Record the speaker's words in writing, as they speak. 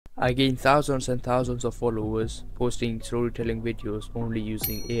I gained thousands and thousands of followers posting storytelling videos only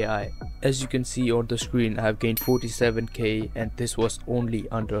using AI. As you can see on the screen, I have gained 47k and this was only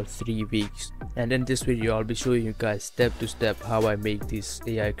under 3 weeks. And in this video I'll be showing you guys step to step how I make these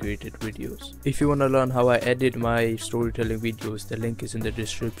AI created videos. If you wanna learn how I edit my storytelling videos, the link is in the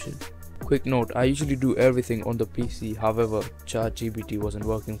description. Quick note, I usually do everything on the PC, however ChatGPT wasn't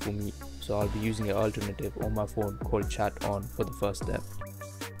working for me, so I'll be using an alternative on my phone called ChatOn for the first step.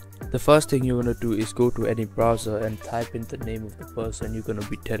 The first thing you wanna do is go to any browser and type in the name of the person you're gonna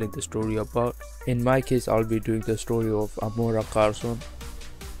be telling the story about. In my case, I'll be doing the story of Amora Carson.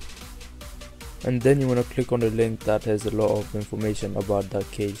 And then you wanna click on the link that has a lot of information about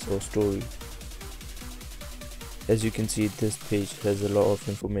that case or story. As you can see, this page has a lot of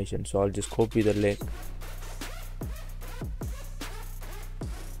information, so I'll just copy the link.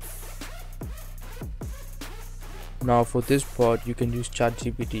 Now for this part you can use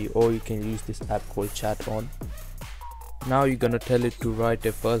ChatGPT or you can use this app called ChatOn. Now you're gonna tell it to write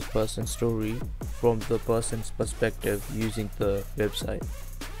a first person story from the person's perspective using the website,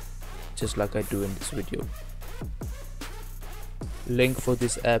 just like I do in this video. Link for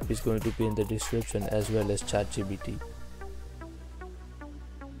this app is going to be in the description as well as ChatGPT.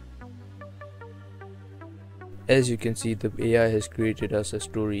 As you can see, the AI has created us a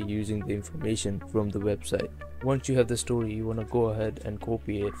story using the information from the website. Once you have the story, you want to go ahead and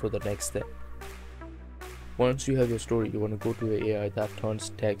copy it for the next step. Once you have your story, you want to go to an AI that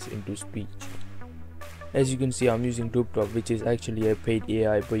turns text into speech. As you can see, I'm using Dupdub, which is actually a paid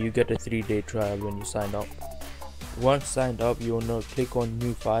AI, but you get a 3-day trial when you sign up. Once signed up, you want to click on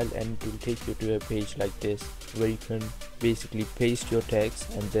new file and it will take you to a page like this, where you can basically paste your text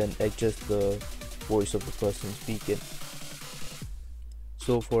and then adjust the voice of the person speaking.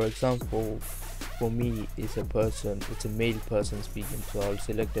 So for example, for me it's a male person speaking, so I'll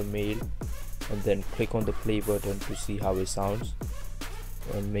select a male and then click on the play button to see how it sounds,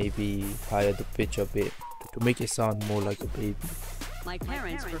 and maybe higher the pitch a bit to make it sound more like a baby. My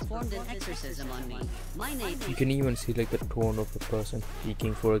parents performed an exorcism on me. My name. You can even select the tone of the person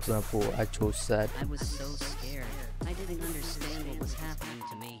speaking. For example, I chose sad. I was so scared. I didn't understand what was happening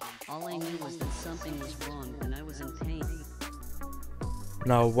to me. All I knew was that something was wrong and I was in pain.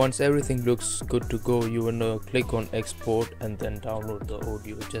 Now once everything looks good to go, you wanna click on export and then download the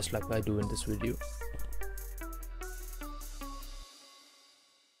audio, just like I do in this video.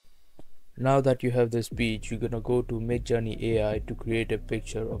 Now that you have the speech, you're gonna go to MidJourney AI to create a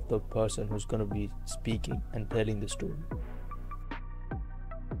picture of the person who's gonna be speaking and telling the story.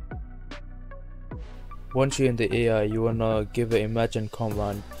 Once you're in the AI, you wanna give an imagine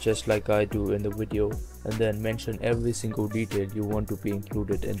command just like I do in the video, and then mention every single detail you want to be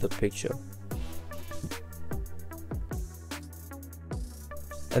included in the picture.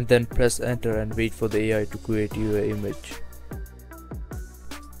 And then press enter and wait for the AI to create you an image.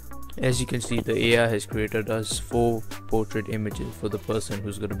 As you can see, the AI has created us 4 portrait images for the person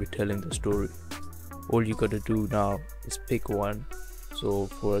who's going to be telling the story. All you gotta do now is pick one. So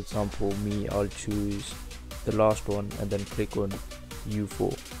for example, me, I'll choose the last one and then click on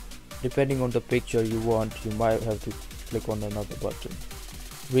U4. Depending on the picture you want, you might have to click on another button.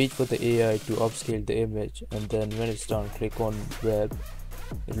 Wait for the AI to upscale the image, and then when it's done, click on web.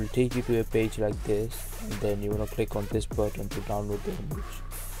 It will take you to a page like this, and then you want to click on this button to download the image.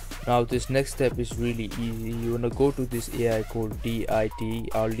 Now this next step is really easy. You want to go to this AI called DIT.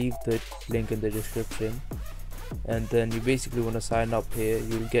 I'll leave the link in the description, and then you basically want to sign up here.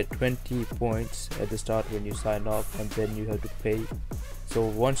 You'll get 20 points at the start when you sign up, and then you have to pay. So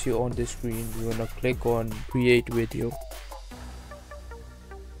once you're on this screen, you want to click on create video.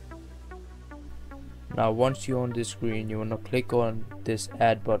 Now once you're on this screen, you want to click on this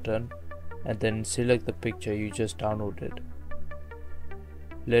add button and then select the picture you just downloaded.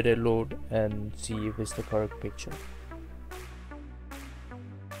 Let it load and see if it's the correct picture.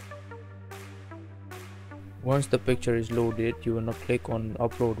 Once the picture is loaded, you want to click on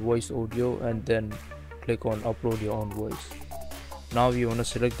upload voice audio and then click on upload your own voice. Now you want to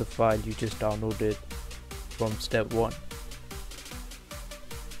select the file you just downloaded from step 1.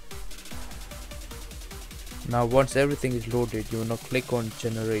 Now once everything is loaded, you want to click on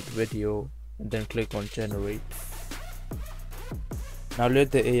generate video and then click on generate. Now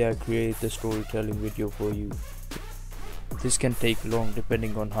let the AI create the storytelling video for you. This can take long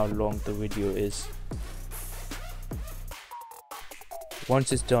depending on how long the video is.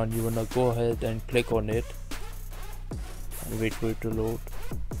 Once it's done, you wanna go ahead and click on it and wait for it to load.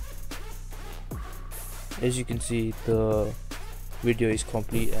 As you can see, the video is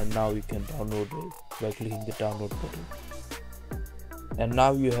complete and now you can download it by clicking the download button. And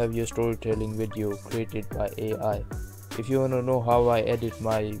now you have your storytelling video created by AI. If you want to know how I edit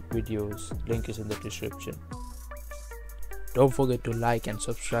my videos, link is in the description. Don't forget to like and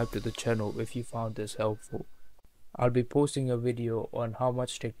subscribe to the channel if you found this helpful. I'll be posting a video on how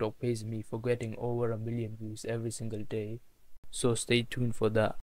much TikTok pays me for getting over 1 million views every single day, so stay tuned for that.